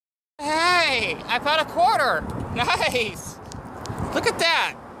Hey, I found a quarter. Nice. Look at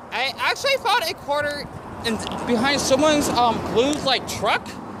that. I actually found a quarter behind someone's blue truck.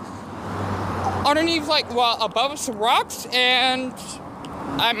 Underneath above some rocks, and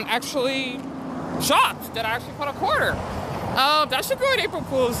I'm actually shocked that I actually found a quarter. That's a good April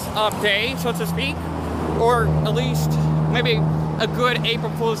Fool's day, so to speak, or at least maybe a good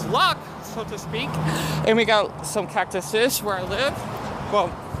April Fool's luck, so to speak. And we got some cactuses where I live.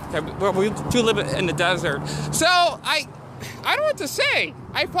 Well, we do live in the desert. So I don't know what to say.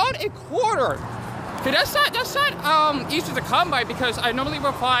 I found a quarter. Okay, that's not easy to come by, because I normally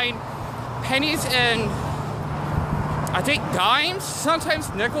will find pennies and I think dimes, sometimes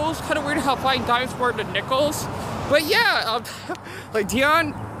nickels. Kind of weird how I find dimes for the nickels. But yeah,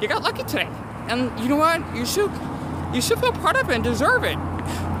 Deon, you got lucky today. And you know what? You should feel proud of it and deserve it.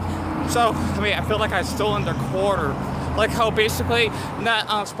 So, I feel like I stolen the quarter. Like how basically in that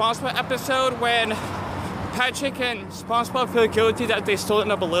SpongeBob episode when Patrick and SpongeBob feel guilty that they stole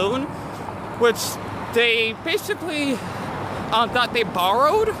a balloon, which they basically thought they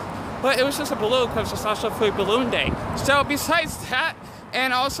borrowed, but it was just a balloon because it's also Free Balloon Day. So besides that,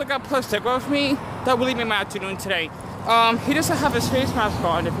 and I also got plus Deku with me, that will leave me my afternoon today. He doesn't have his face mask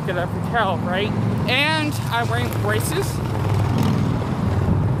on, if you can ever tell, right? And I'm wearing braces.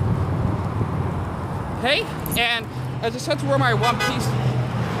 Hey, and I just had to wear my one piece.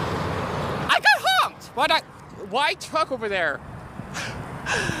 I got honked! Why truck over there?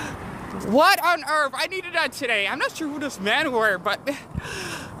 What on earth? I needed that today. I'm not sure who this man were, but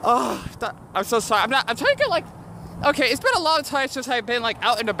oh, I'm so sorry. I'm trying to get okay, it's been a long time since I've been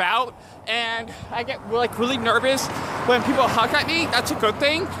out and about, and I get really nervous when people honk at me. That's a good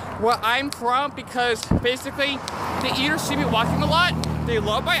thing where I'm from, because basically they either see me walking a lot, they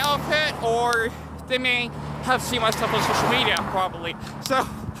love my outfit, or they may have seen my stuff on social media, probably. So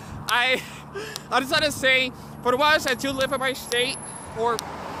I just want to say, for the ones that do live in my state, or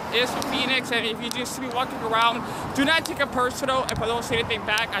is from Phoenix, and if you do see me walking around, do not take it personal. If I don't say anything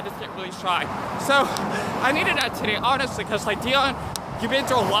back, I just get really shy. So I needed that today, honestly, because Deon, you've been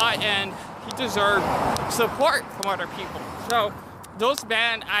through a lot, and he deserved support from other people. So those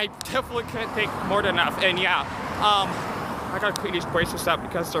men, I definitely couldn't think more than enough. And yeah, I gotta clean these braces up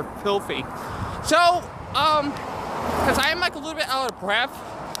because they're filthy. So because I am a little bit out of breath,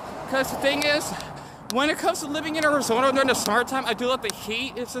 because the thing is, when it comes to living in Arizona during the summertime, I do love the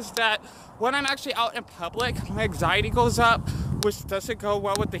heat. It's just that when I'm actually out in public, my anxiety goes up, which doesn't go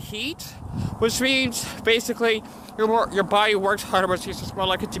well with the heat, which means basically your body works harder, which is just more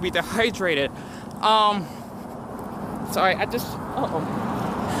likely to be dehydrated. Sorry, I gotta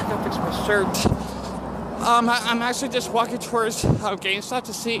fix my shirt. I'm actually just walking towards GameStop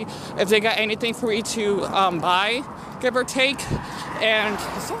to see if they got anything for me to buy, give or take. And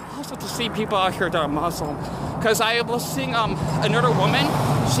it's so awesome to see people out here that are Muslim, because I was seeing another woman.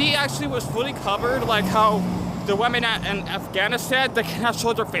 She actually was fully covered, like how the women in Afghanistan, they cannot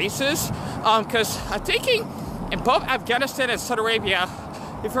show their faces, because I'm thinking in both Afghanistan and Saudi Arabia,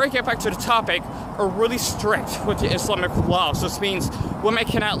 before I get back to the topic, are really strict with the Islamic laws. This means women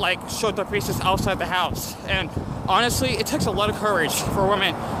cannot show their faces outside the house. And honestly, it takes a lot of courage for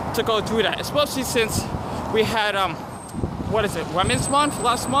women to go through that, especially since we had Women's Month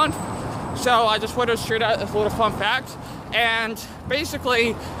last month. So I just wanted to share that as a little fun fact. And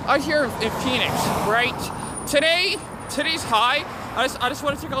basically, out here in Phoenix, right? Today's high. I just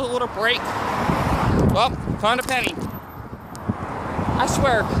want to take a little break. Well, found a penny. I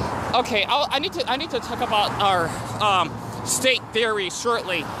swear. Okay, I need to talk about our state theory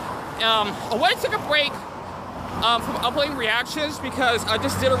shortly. I want to take a break from uploading reactions, because I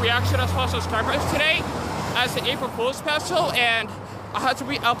just did a reaction on small subscribers today as the April Fool's special, and I had to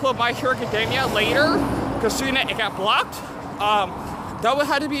re-upload My Hero Academia later because soon it got blocked. That would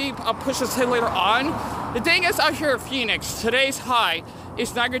have to be pushed to later on. The thing is, out here in Phoenix, today's high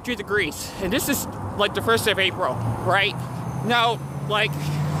is 93 degrees, and this is the first day of April, right? Now, how am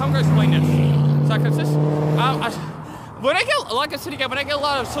I going to explain this? So, cause this, when I get a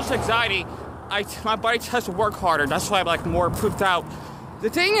lot of social anxiety, my body tends to work harder. That's why I'm more pooped out. The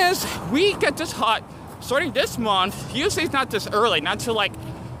thing is, we get this hot starting this month. Usually it's not this early, not till at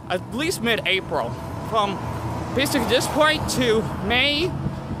least mid-April. From basically this point to May,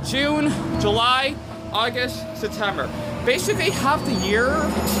 June, July, August, September. Basically half the year,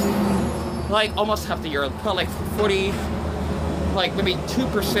 almost half the year, probably 40, maybe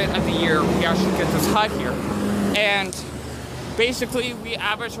 2% of the year we actually get this hot here. And basically we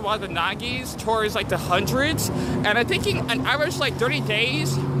average a lot of the 90s towards the hundreds, and I'm thinking an average 30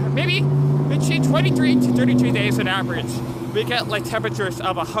 days, maybe between 23 to 33 days on average we get like temperatures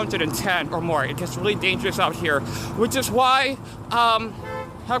of 110 or more. It gets really dangerous out here, which is why, how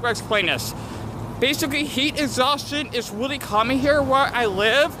do I explain this? Basically, heat exhaustion is really common here where I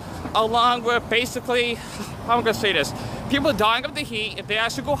live, along with basically, how am I gonna say this? People dying of the heat. If they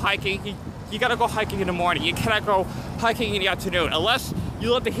actually go hiking, you gotta go hiking in the morning. You cannot go hiking in the afternoon. Unless you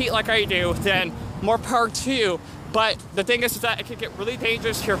love the heat like I do, then more power to you. But the thing is that it can get really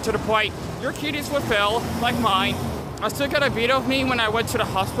dangerous here to the point your kidneys will fail, like mine. I still got a video of me when I went to the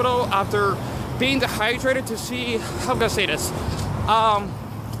hospital after being dehydrated to see, how can I say this?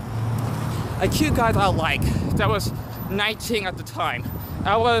 A cute guy that I like, that was 19 at the time.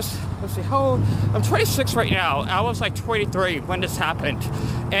 I was, let's see, how old? I'm 26 right now. I was like 23 when this happened.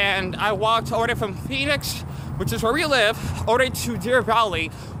 And I walked all the way from Phoenix, which is where we live, all the way to Deer Valley,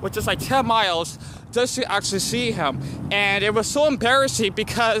 which is like 10 miles, just to actually see him. And it was so embarrassing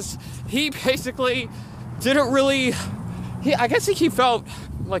because he basically didn't really, I guess he felt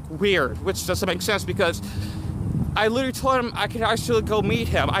like weird, which doesn't make sense because I literally told him I could actually go meet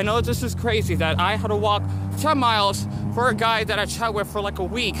him. I know this is crazy that I had to walk 10 miles for a guy that I chat with for like a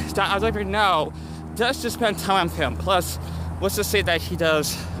week that I don't even know, just to spend time with him. Plus, let's just say that he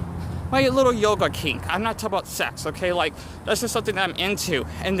does my little yoga kink. I'm not talking about sex, okay? Like, that's just something that I'm into.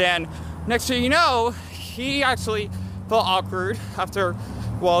 And then, next thing you know, he actually felt awkward after,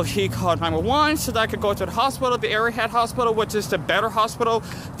 well, he called 911 so that I could go to the hospital, the Arrowhead Hospital, which is the better hospital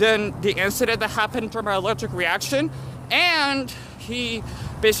than the incident that happened from my allergic reaction. And he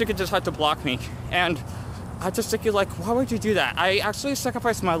basically just had to block me. And I just thinking, like, why would you do that? I actually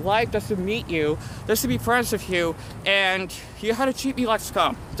sacrificed my life just to meet you, just to be friends with you, and you had to treat me like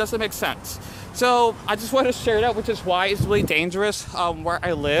scum. It doesn't make sense. So I just wanted to share that, which is why it's really dangerous where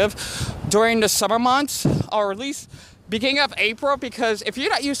I live during the summer months, or at least beginning of April, because if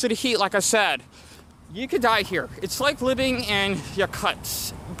you're not used to the heat, like I said, you could die here. It's like living in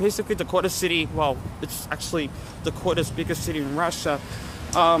Yakutsk, basically Dakota City. Well, it's actually Dakota's biggest city in Russia.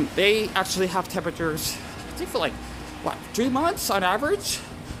 They actually have temperatures, I think for like, what, 3 months on average?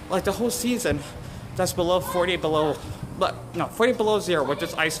 Like the whole season, that's below 40 below zero, which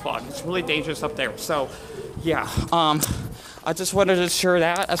is ice fog. It's really dangerous up there. So, yeah, I just wanted to share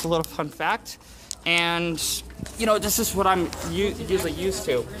that as a little fun fact. And, you know, this is what I'm usually used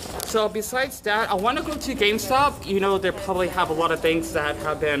to. So besides that, I want to go to GameStop. You know, they probably have a lot of things that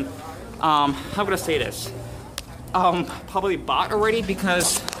have been, how am I going to say this? Probably bought already,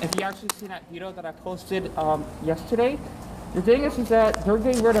 because if you actually see that video that I posted yesterday, the thing is that they're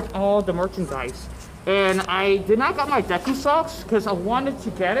getting rid of all the merchandise. And I did not get my Deku socks because I wanted to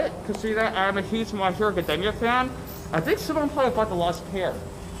get it, considering that I'm a huge My Hero Academia fan. I think someone probably bought the lost pair.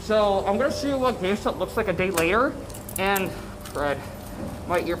 So I'm gonna see what GameStop looks like a day later. And Fred,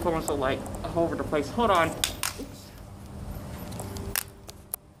 my earphones are like all over the place. Hold on. Oops.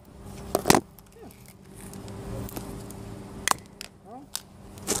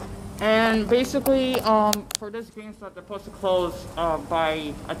 And basically, for this GameStop, they're supposed to close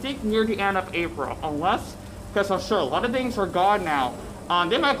by, I think, near the end of April. Unless, because I'm sure a lot of things are gone now.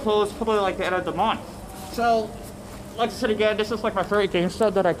 They might close probably like the end of the month. So, like I said again, this is like my favorite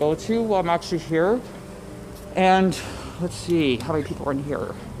GameStop that I go to while I'm actually here. And let's see how many people are in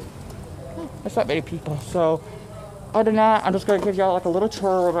here. That's not many people. So, other than that, I'm just going to give y'all like a little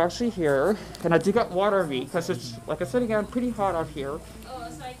tour of actually here. And I do got water on me because it's, like I said again, pretty hot out here.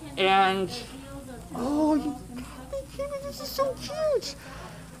 And, oh, you gotta be kidding me, this is so cute.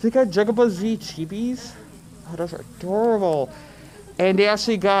 They got Juggalo Z chibis. Oh, those are adorable. And they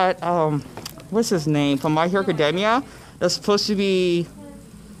actually got, what's his name, from My Hero Academia. That's supposed to be,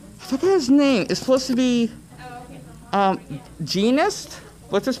 I forget his name. It's supposed to be, Genist,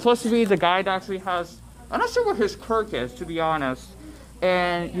 which is supposed to be the guy that actually has, I'm not sure what his quirk is, to be honest.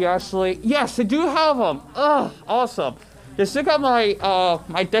 And you actually, yes, they do have them. Ugh, awesome. They still got my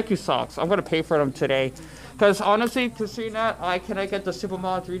my Deku socks. I'm gonna pay for them today, because honestly, considering that I cannot get the Super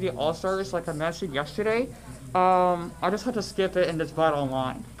Mario 3D All Stars like I mentioned yesterday, I just had to skip it and just buy it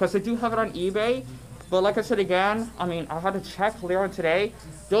online because they do have it on eBay. But like I said again, I mean, I had to check later on today.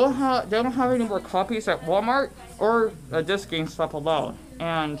 They don't have any more copies at Walmart or at this GameStop alone.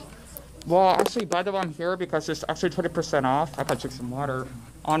 And well, actually buy them on here because it's actually 20% off. I gotta drink some water.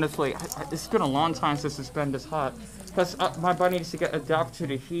 Honestly, it's been a long time since it's been this hot. Because my body needs to get adapted to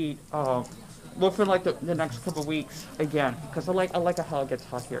the heat within like the next couple weeks again. Because I like how it gets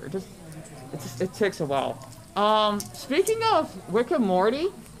hot here. It takes a while. Speaking of Rick and Morty,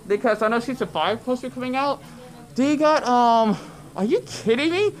 because I know season 5 supposed to be coming out, they got are you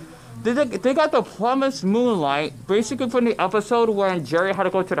kidding me? They got the Promised Moonlight, basically from the episode when Jerry had to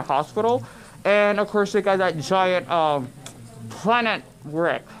go to the hospital, and of course they got that giant Planet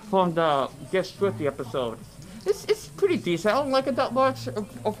Rick from the Get Swifty episode. It's pretty decent. I don't like it that much,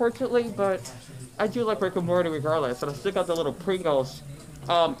 unfortunately, but I do like Rick and Morty regardless. And I still got the little Pringles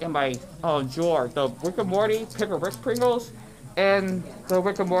in my drawer. The Rick and Morty Pickle Rick Pringles and the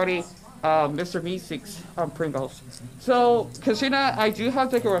Rick and Morty Mr. Meeseeks Pringles. So, Christina, I do have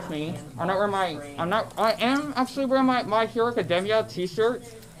Deku with me. I am actually wearing my Hero Academia t-shirt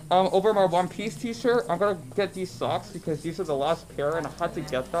over my One Piece t-shirt. I'm gonna get these socks because these are the last pair and I had to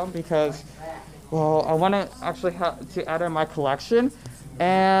get them because, well, I want to actually have to add in my collection.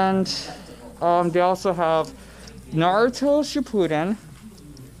 And they also have Naruto Shippuden.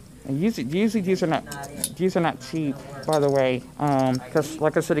 And usually these are not cheap, by the way, because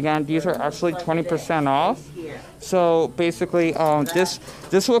like I said again, these are actually 20% off. So basically,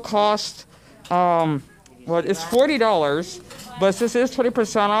 this will cost well, it's $40, but since it's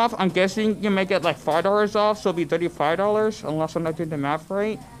 20% off, I'm guessing you may get like $5 off, so it'll be $35 unless I'm not doing the math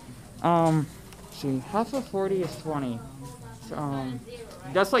right. See, half of 40 is 20.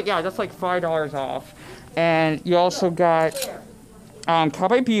 That's like $5 off, and you also got.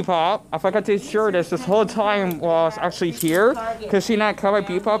 Cowboy Bebop. I forgot to share this whole time while I was actually here. Because see now, Cowboy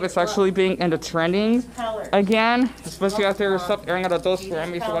Bebop is actually being in the trending again. Especially after it stopped airing on Adult Swim. I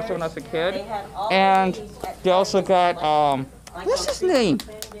used to watch it when I was a kid. And they also got, what's his name?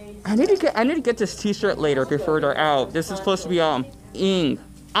 I need to get this t-shirt later before they're out. This is supposed to be, Aang.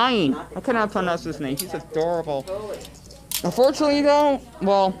 I cannot pronounce his name. He's adorable. Unfortunately though,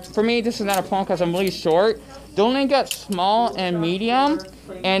 well, for me this is not a problem because I'm really short. They only got small and medium,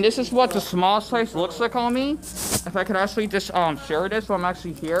 and this is what the small size looks like on me. If I could actually just share this while I'm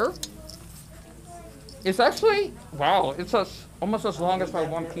actually here. It's actually, wow, it's almost as long as my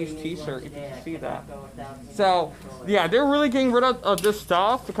One Piece t-shirt, if you can see that. So, yeah, they're really getting rid of this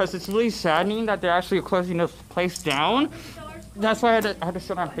stuff because it's really saddening that they're actually closing this place down. That's why I had to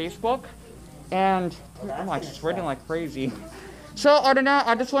share it on Facebook. And I'm like sweating like crazy. So other than that,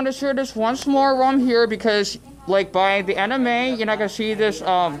 I just want to share this once more while I'm here because like by the end of May, you're not gonna see this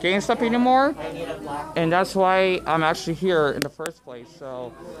GameStop anymore, and that's why I'm actually here in the first place.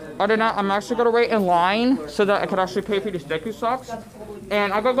 So other than that, I'm actually gonna wait in line so that I can actually pay for these Deku socks,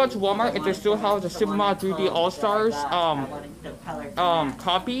 and I'm gonna go to Walmart if they still have the Super Mario 3D All Stars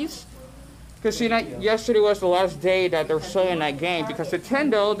copies. Because see, yesterday was the last day that they're selling that game because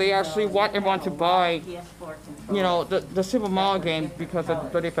Nintendo, they actually want everyone to buy, you know, the Super Mario game because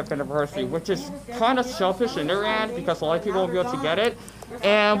of the 35th anniversary, which is kind of selfish in their end because a lot of people won't be able to get it.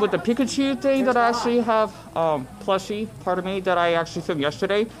 And with the Pikachu thing that I actually have, plushie, pardon me, that I actually filmed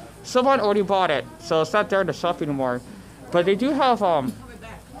yesterday, someone already bought it, so it's not there in the shop anymore. But they do have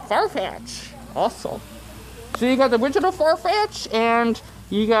Farfetch also. So you got the original Farfetch and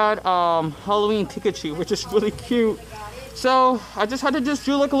you got Halloween Pikachu, which is really cute. So I just had to just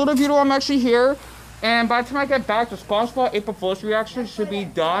do like a little video while I'm actually here. And by the time I get back, the SpongeBob April Fool's reaction should be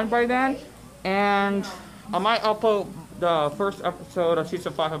done by then. And I might upload the first episode of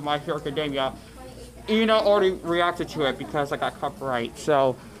season 5 of My Hero Academia. You know, already reacted to it because I got copyright.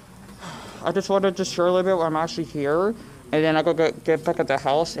 So I just wanted to share a little bit while I'm actually here. And then I go get back at the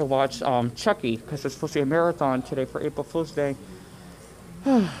house and watch Chucky because it's supposed to be a marathon today for April Fool's Day.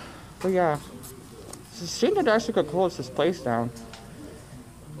 But yeah, it's a shame that I actually could close this place down.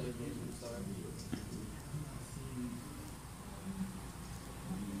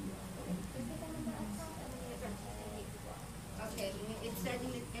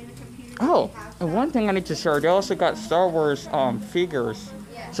 Oh, and one thing I need to share, they also got Star Wars figures.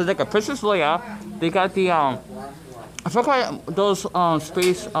 So they got Princess Leia, they got the I forgot those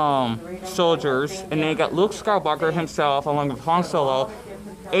space soldiers, and they got Luke Skywalker himself along with Han Solo.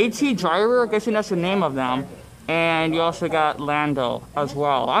 A.T. Driver, I guess that's the name of them. And you also got Lando as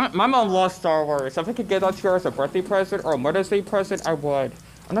well. My mom loves Star Wars. So if I could get that to her as a birthday present or a Mother's Day present, I would.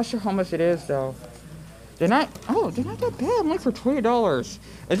 I'm not sure how much it is though. They're not that bad. I'm like for $20.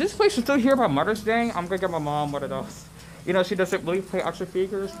 Is this place still here by Mother's Day? I'm gonna get my mom one of those. You know, she doesn't really play action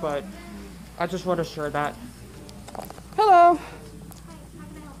figures, but I just want to share that. Hello.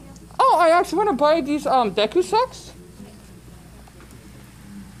 Oh, I actually want to buy these Deku socks.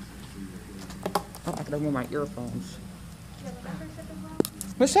 Oh, I gotta move my earphones.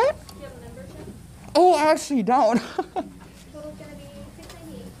 What's that? Oh, I actually don't.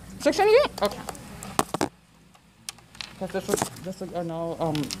 $6.98? Okay. Because this was, I know,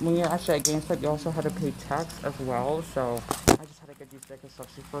 when you're actually at GameStop, you also had to pay tax as well, so I just had to get these Deku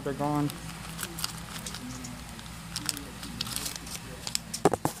socks before they're gone.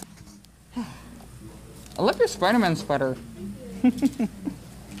 I love your Spider-Man sweater.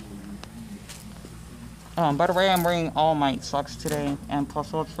 By the way, I'm wearing all my socks today and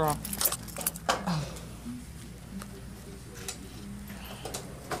plus ultra.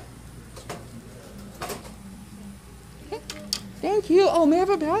 Thank you. Oh, may I have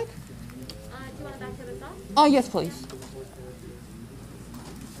a bag? Do you want a bag for the sauce? Oh, yes, please.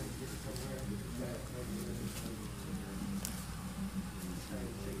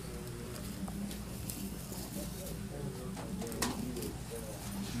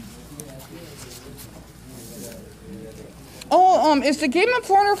 Oh, is the Game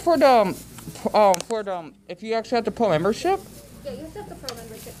Informer for the if you actually have the pro membership? Yeah, you have to have the pro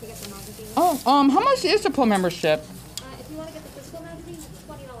membership to get the magazine. Oh, how much is the pro membership? If you want to get the physical magazine, it's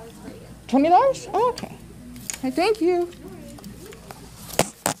 $20 per year. $20? Oh, okay. Hey, thank you.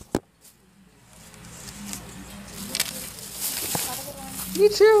 You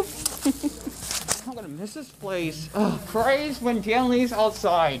too. I'm gonna miss this place. Oh, praise when Jan leaves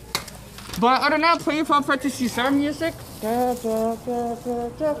outside. But other than that, playing Final Fantasy VII music. Da, da, da, da,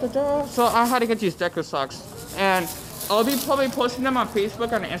 da, da, da. So I had to get these Deku socks, and I'll be probably posting them on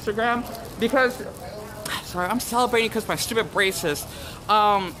Facebook and Instagram because, sorry, I'm celebrating because my stupid braces.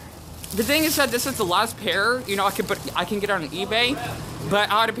 The thing is that this is the last pair. You know, I can get it on eBay, but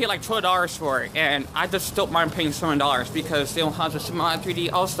I had to pay like $12 for it, and I just don't mind paying $7 because they don't have the Simon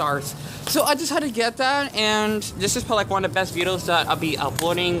 3D All Stars. So I just had to get that, and this is probably like one of the best videos that I'll be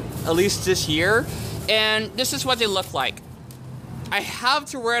uploading at least this year. And this is what they look like. I have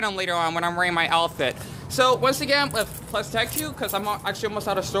to wear them later on when I'm wearing my outfit. So once again, let's tag you because I'm actually almost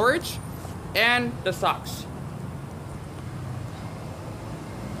out of storage, and the socks.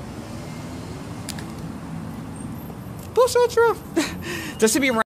 Bullshit, true. Just to be